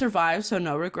helped me survive, so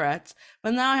no regrets.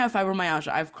 But now I have fibromyalgia.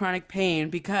 I have chronic pain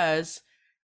because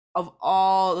of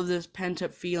all of this pent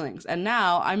up feelings. And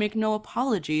now I make no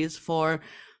apologies for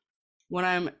when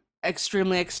I'm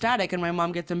extremely ecstatic and my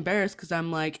mom gets embarrassed because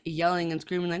I'm like yelling and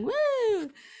screaming, like, woo!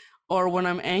 Or when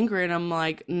I'm angry and I'm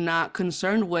like not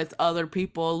concerned with other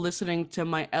people listening to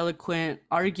my eloquent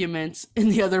arguments in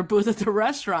the other booth at the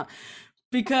restaurant.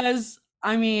 Because,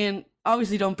 I mean,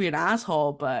 obviously don't be an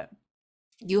asshole, but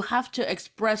you have to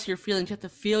express your feelings. You have to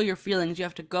feel your feelings. You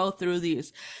have to go through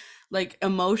these like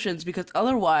emotions, because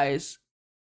otherwise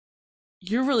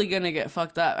you're really gonna get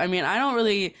fucked up. I mean, I don't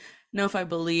really know if I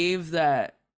believe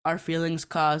that our feelings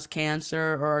cause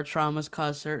cancer or our traumas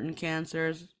cause certain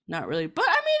cancers. Not really. But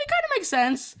I mean, it kind of makes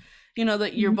sense,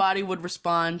 that your Mhm. body would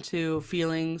respond to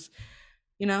feelings,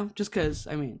 just because,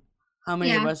 I mean, how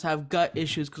many of Yeah, us have gut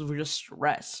issues because we're just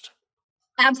stressed?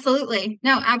 absolutely.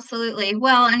 No, absolutely.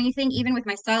 Well, and I think even with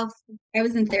myself, I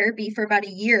was in therapy for about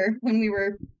a year when we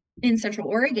were in Central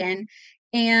Oregon.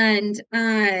 And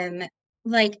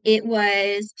like it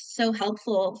was so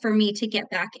helpful for me to get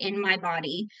back in my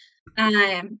body.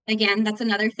 Again, that's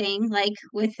another thing, like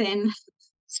within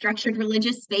structured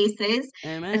religious spaces,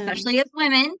 Amen. especially as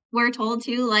women, we're told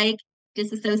to like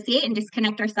disassociate and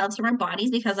disconnect ourselves from our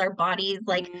bodies because our bodies,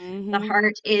 like the Mm-hmm.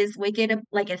 heart is wicked,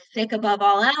 like is sick above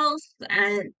all else,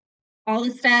 and all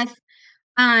this stuff.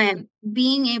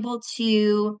 Being able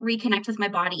to reconnect with my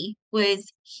body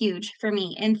was huge for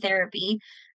me in therapy.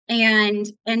 And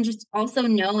just also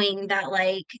knowing that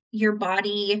like your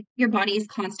body is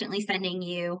constantly sending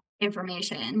you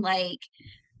information. Like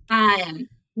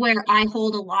where I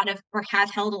hold a lot of or have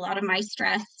held a lot of my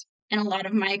stress and a lot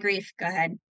of my grief, go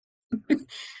ahead,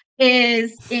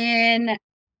 is in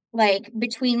like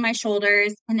between my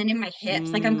shoulders and then in my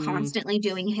hips. Like I'm Mm, constantly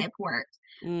doing hip work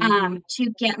mm-hmm. to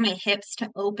get my hips to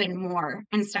open more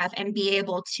and stuff and be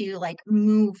able to like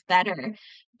move better.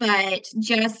 But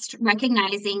just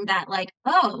recognizing that like,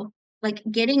 oh, like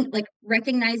getting like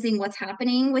recognizing what's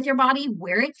happening with your body,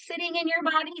 where it's sitting in your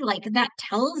body, like that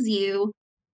tells you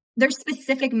there's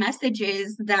specific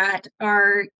messages that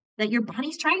your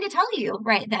body's trying to tell you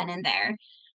right then and there.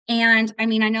 And I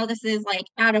mean, I know this is like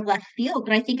out of left field,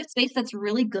 but I think a space that's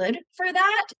really good for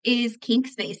that is kink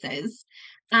spaces.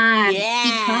 Because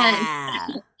Yeah.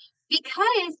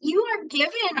 because you are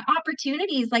given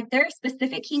opportunities, like there are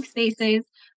specific kink spaces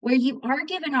where you are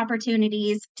given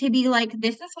opportunities to be like,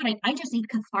 this is what I just need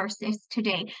catharsis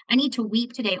today. I need to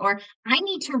weep today, or I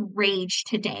need to rage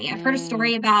today. I've heard a Mm,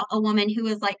 story about a woman who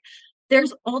was like,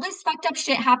 there's all this fucked up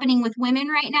shit happening with women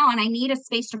right now, and I need a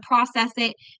space to process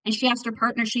it. And she asked her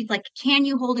partner, she's like, can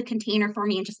you hold a container for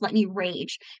me and just let me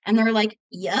rage? And they're like,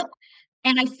 yep.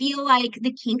 And I feel like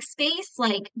the kink space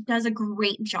like does a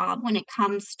great job when it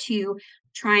comes to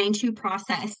trying to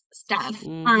process stuff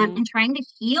mm-hmm. and trying to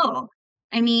heal.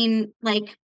 I mean,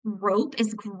 like rope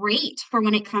is great for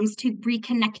when it comes to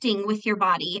reconnecting with your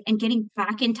body and getting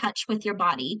back in touch with your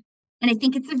body. And I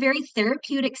think it's a very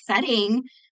therapeutic setting,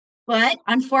 but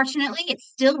unfortunately, it's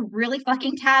still really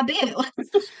fucking taboo.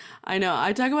 I know.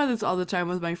 I talk about this all the time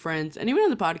with my friends and even on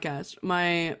the podcast.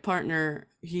 My partner,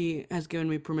 he has given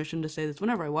me permission to say this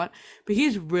whenever I want, but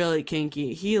he's really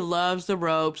kinky. He loves the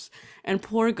ropes and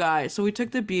poor guy. So we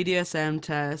took the BDSM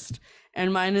test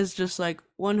and mine is just like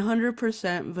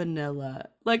 100% vanilla.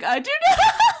 Like I do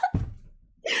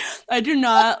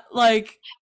not like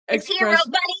Is he a rope express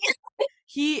buddy?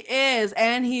 he is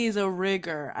and he's a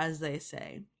rigger as they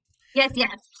say. Yes,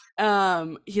 yes.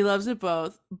 He loves it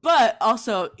both, but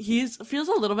also he's feels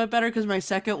a little bit better because my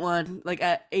second one, like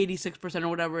at 86% or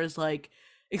whatever, is like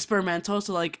experimental.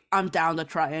 So like I'm down to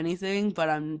try anything, but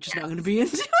I'm just not gonna Yes. be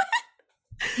into it.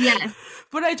 Yes.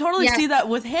 But I totally Yes. see that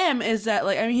with him is that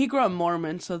like I mean he grew up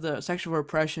Mormon, so the sexual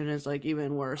repression is like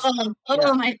even worse. Oh, Yeah.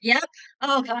 oh my, yep.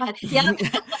 Oh God, yep.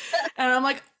 And I'm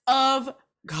like, of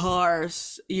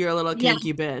course you're a little Yeah,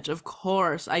 kinky bitch. Of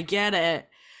course, I get it.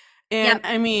 And yep.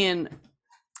 I mean,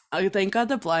 I thank God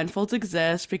the blindfolds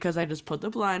exist because I just put the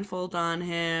blindfold on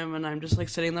him and I'm just like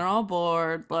sitting there all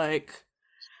bored, like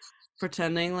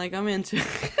pretending like I'm into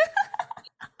it.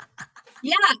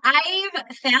 Yeah,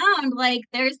 I've found like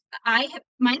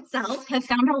myself have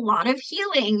found a lot of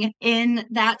healing in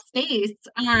that space.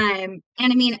 And I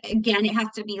mean, again, it has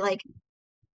to be like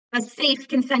a safe,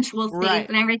 consensual space Right.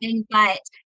 and everything, but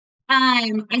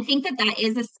I think that that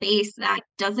is a space that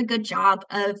does a good job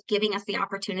of giving us the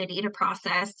opportunity to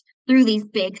process through these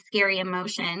big, scary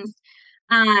emotions.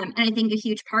 And I think a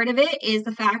huge part of it is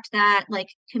the fact that like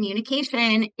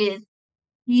communication is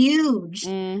huge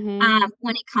Mm-hmm.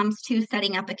 when it comes to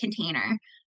setting up a container.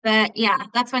 But yeah,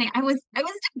 that's funny. I was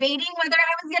debating whether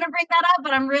I was gonna bring that up,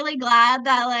 but I'm really glad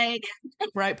that like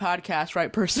Right podcast,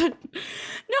 right person.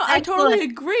 No, I excellent. totally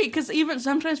agree because even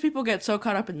sometimes people get so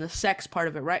caught up in the sex part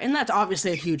of it, right? And that's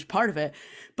obviously a huge part of it,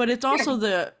 but it's Sure. also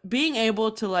the being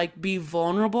able to like be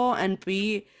vulnerable and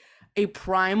be a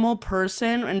primal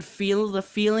person and feel the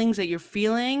feelings that you're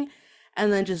feeling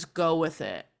and then just go with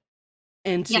it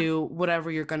Yeah. into whatever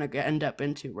you're gonna end up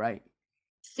into, right?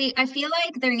 See, I feel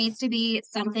like there needs to be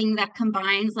something that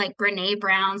combines like Brene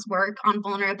Brown's work on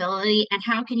vulnerability and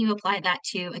how can you apply that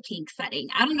to a kink setting?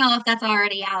 I don't know if that's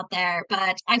already out there,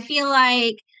 but I just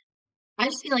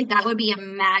feel like that would be a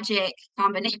magic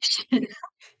combination.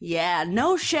 Yeah,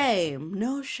 no shame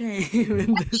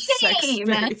in this sex Shame.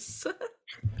 space.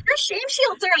 Your shame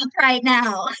shields are up right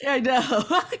now. I know.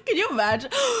 Can you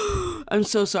imagine? I'm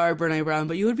so sorry, Brene Brown,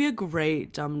 but you would be a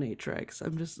great dominatrix.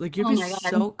 I'm just like you'd Oh be my God.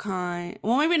 so kind.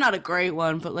 Well, maybe not a great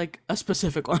one, but like a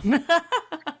specific one.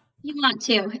 You want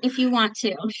to, if you want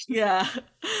to. Yeah.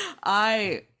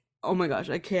 I oh my gosh,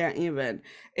 I can't even.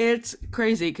 It's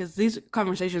crazy because these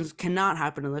conversations cannot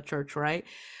happen in the church, right?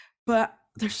 But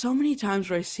there's so many times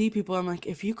where I see people, I'm like,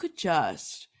 if you could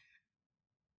just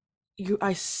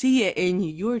I see it in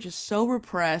you. You are just so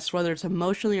repressed, whether it's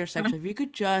emotionally or sexually. If you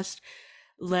could just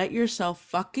let yourself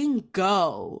fucking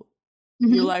go, your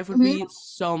Hmm. life would Hmm. be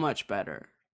so much better.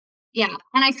 Yeah,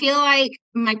 and I feel like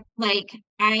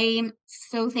I'm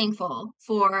so thankful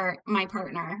for my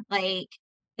partner. Like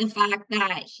the fact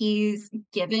that he's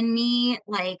given me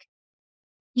like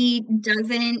he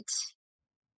doesn't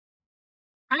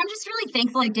I'm just really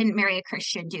thankful I didn't marry a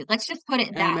Christian dude. Let's just put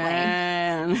it that way.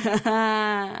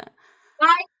 Amen.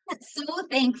 I'm so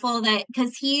thankful that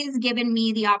because he's given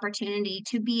me the opportunity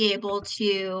to be able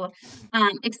to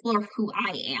explore who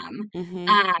I am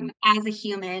Hmm. as a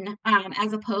human,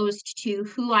 as opposed to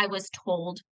who I was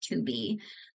told to be.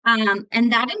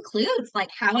 And that includes like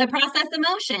how I process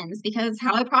emotions, because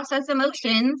how I process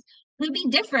emotions would be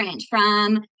different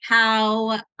from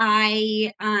how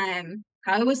I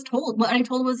was told what I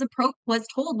told was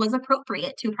told was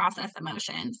appropriate to process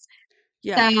emotions.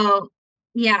 Yeah. So,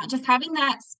 yeah, just having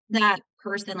that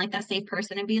person, like that safe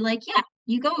person and be like, "Yeah,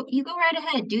 you go right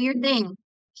ahead, do your thing."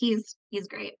 He's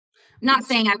great. Not It's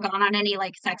saying I've gone on any,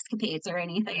 like, sexcapades or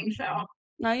anything, so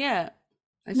not yet.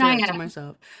 I say not that to yet.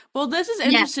 myself. Well, this is Yeah,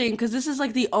 interesting because this is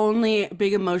like the only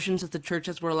big emotions that the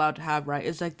churches were allowed to have, right?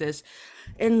 It's like this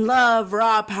in love,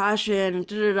 raw passion,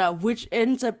 da, da, da, which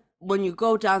ends up when you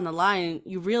go down the line,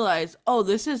 you realize, oh,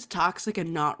 this is toxic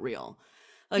and not real.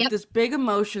 Like yep, this big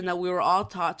emotion that we were all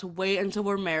taught to wait until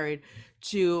we're married,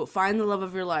 to find the love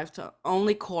of your life, to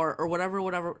only court or whatever,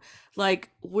 whatever. Like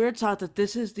we're taught that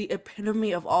this is the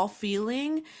epitome of all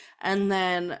feeling, and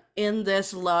then in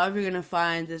this love, you're gonna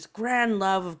find this grand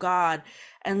love of God,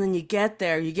 and then you get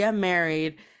there, you get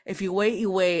married. If you wait,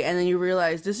 and then you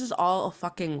realize this is all a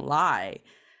fucking lie.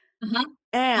 uh-huh,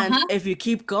 And uh-huh, if you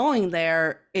keep going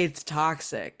there, it's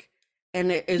toxic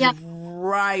and it is yep,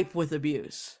 ripe with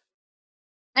abuse.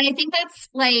 and I think that's,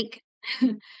 like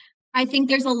I think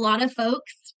there's a lot of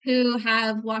folks who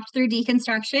have walked through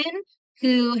deconstruction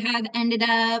who have ended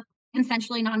up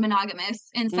consensually non-monogamous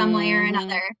in some way or Hmm.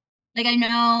 another. Like, I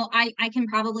know I can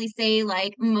probably say,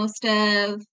 like, most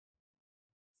of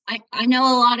I know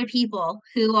a lot of people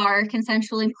who are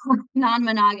consensually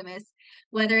non-monogamous,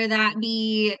 whether that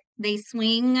be they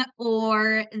swing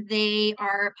or they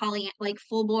are like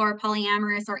full bore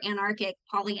polyamorous or anarchic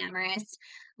polyamorous.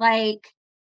 Like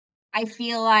I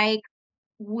feel like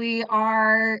we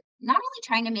are not only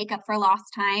trying to make up for lost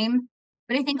time,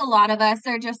 but I think a lot of us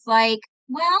are just like,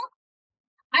 well,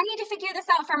 I need to figure this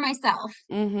out for myself.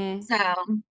 Hmm. So,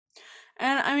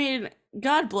 And I mean,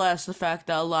 God bless the fact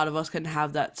that a lot of us can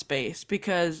have that space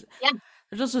because yeah.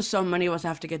 there's also so many of us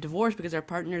have to get divorced because our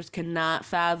partners cannot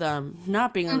fathom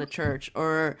not being in Mhm. the church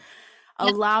or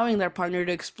Yep. allowing their partner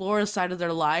to explore a side of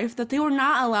their life that they were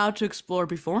not allowed to explore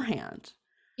beforehand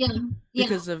Yeah. Yeah.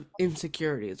 because of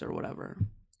insecurities or whatever.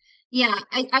 Yeah,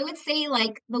 I would say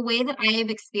like the way that I have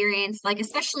experienced, like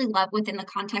especially love within the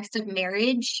context of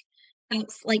marriage,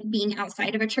 like being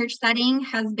outside of a church setting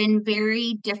has been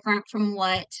very different from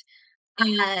what,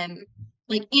 um,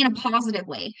 like in a positive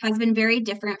way, has been very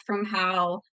different from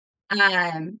how,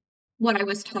 um, what I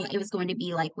was taught it was going to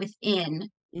be like within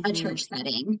a Hmm. church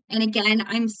setting. And again,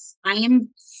 I am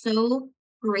so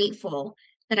grateful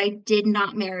that I did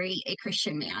not marry a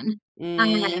Christian man,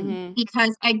 Hmm.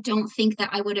 because I don't think that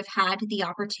I would have had the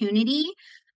opportunity,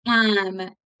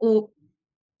 um, or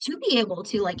to be able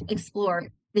to like explore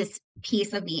this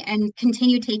piece of me and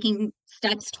continue taking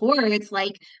steps towards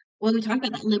like what we talked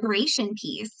about, that liberation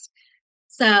piece.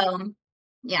 So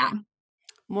yeah,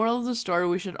 Moral of the story,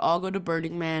 we should all go to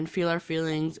Burning Man, feel our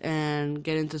feelings, and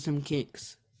get into some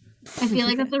kinks. I feel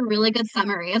like that's a really good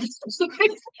summary of it's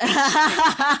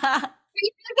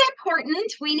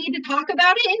important. We need to talk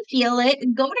about it and feel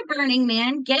it. Go to Burning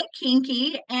Man, get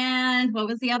kinky, and what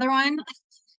was the other one?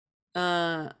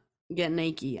 uh, get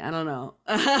naked. I don't know.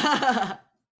 I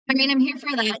mean, I'm here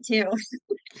for that too.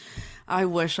 I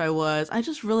wish I was. I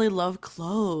just really love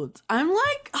clothes. I'm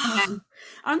like, Okay.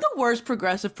 I'm the worst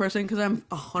progressive person because I'm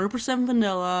 100%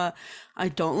 vanilla. I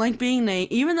don't like being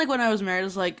naked. Even like when I was married, I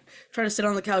was like trying to sit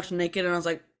on the couch naked, and I was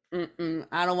like,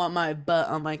 I don't want my butt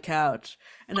on my couch.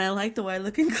 And I like the way I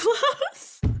look in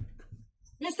clothes.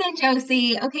 Listen,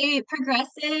 Josie, okay,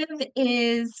 progressive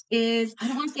is I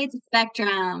don't want to say it's a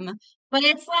spectrum, but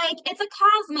it's like it's a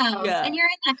cosmos, Yeah. and you're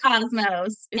in that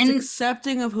cosmos. It's And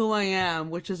accepting of who I am,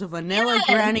 which is a vanilla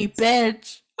granny yes,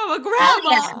 bitch. I'm a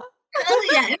hell yeah. grandma.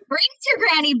 Hell yeah. It brings your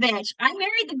granny bitch. I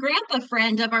married the grandpa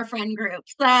friend of our friend group.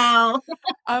 So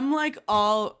I'm like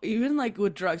all even like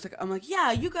with drugs, like I'm like,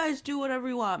 yeah, you guys do whatever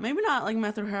you want. Maybe not like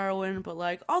meth or heroin, but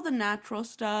like all the natural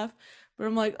stuff. But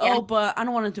I'm like, yeah, oh, but I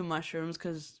don't want to do mushrooms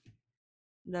because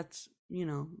that's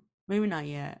maybe not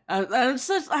yet.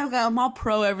 I'm all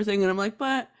pro everything, and I'm like,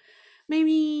 but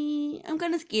maybe I'm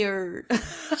kind of scared.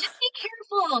 just be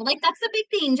careful. Like that's the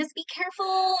big thing. Just be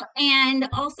careful and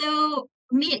also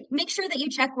make sure that you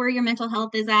check where your mental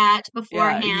health is at Yeah,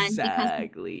 beforehand because they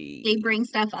exactly. bring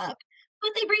stuff up.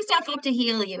 But they bring stuff up to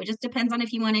heal you. It just depends on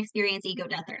if you want to experience ego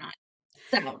death or not.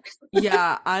 So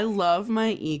Yeah, I love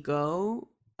my ego.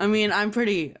 I mean, I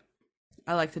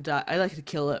like to die. I like to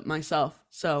kill it myself.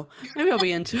 So maybe I'll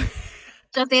be into it.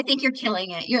 Josie, I think you're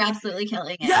killing it. You're absolutely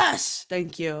killing it. Yes!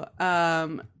 Thank you.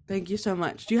 Thank you so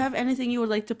much. Do you have anything you would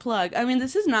like to plug? I mean,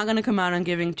 this is not going to come out on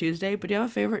Giving Tuesday, but do you have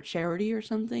a favorite charity or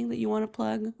something that you want to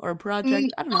plug or a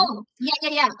project? I don't know. Oh,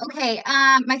 yeah. Okay.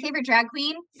 My favorite drag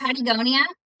queen, Patagonia.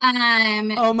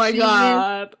 Oh my She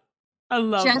God. I is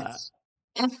love that. just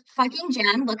a fucking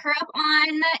gem. Look her up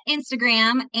on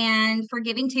Instagram. And for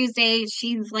Giving Tuesday,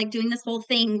 she's like doing this whole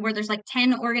thing where there's like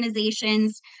 10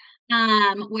 organizations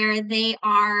where they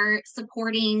are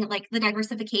supporting like the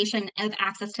diversification of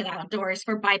access to the outdoors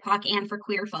for BIPOC and for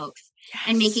queer folks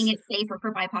and making Yes. it safer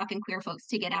for BIPOC and queer folks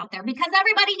to get out there because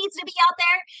everybody needs to be out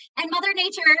there and Mother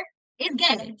Nature is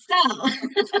good.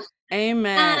 So,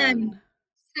 Amen.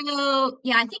 so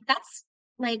yeah, I think that's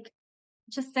like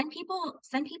just send people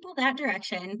that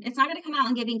direction. It's not going to come out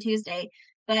on Giving Tuesday,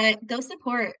 but go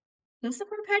support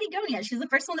Patagonia. She's the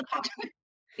first one that popped up.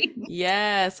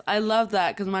 Yes, I love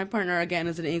that because my partner again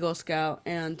is an Eagle Scout,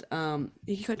 and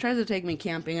he tries to take me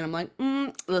camping, and I'm like,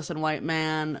 listen, white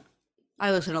man,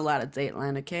 I listen to a lot of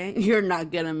Dateline, okay? You're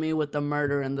not getting me with the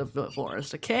murder in the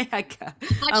forest, okay?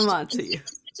 I'm on to you.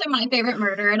 To my favorite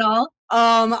murder at all.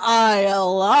 I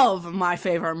love My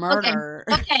Favorite Okay. Murder.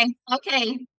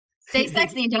 Okay. Stay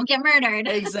sexy and don't get murdered.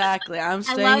 Exactly. I'm I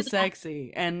staying love that.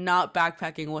 sexy and not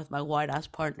backpacking with my white ass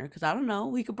partner because I don't know,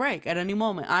 we could break at any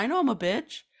moment. I know I'm a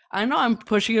bitch. I know I'm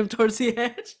pushing him towards the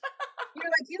edge. You're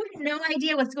like, you have no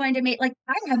idea what's going to make, like,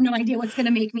 I have no idea what's going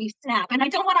to make me snap. And I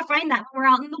don't want to find that when we're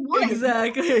out in the woods.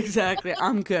 Exactly.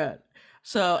 I'm good.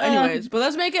 So, anyways, but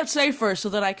let's make it safer so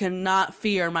that I cannot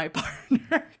fear my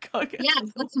partner.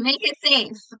 Yes, let's make it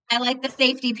safe. I like the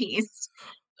safety piece.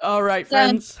 All right,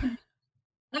 friends.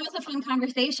 That was a fun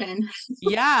conversation.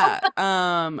 Yeah.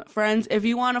 Friends, if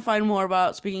you want to find more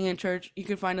about Speaking in Church, you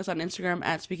can find us on Instagram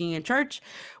at Speaking in Church.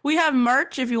 We have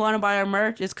merch if you want to buy our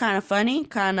merch. It's kind of funny,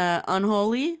 kind of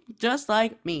unholy, just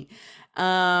like me.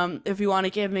 If you want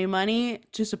to give me money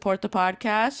to support the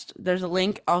podcast, there's a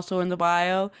link also in the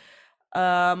bio.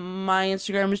 My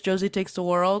Instagram is Josie Takes the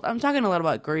World. I'm talking a lot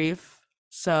about grief,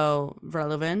 so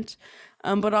relevant,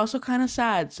 but also kind of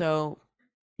sad. So,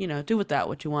 do with that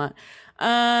what you want.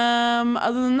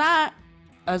 Other than that,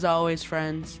 as always,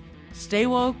 friends, stay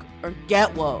woke or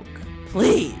get woke,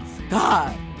 please.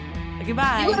 God. Okay,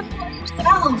 bye. Do it for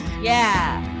yourself.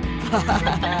 Yeah.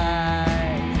 Bye.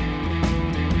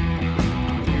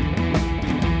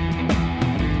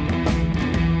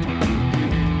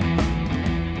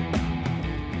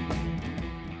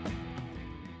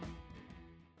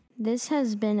 This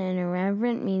has been an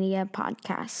Irreverent Media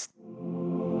podcast.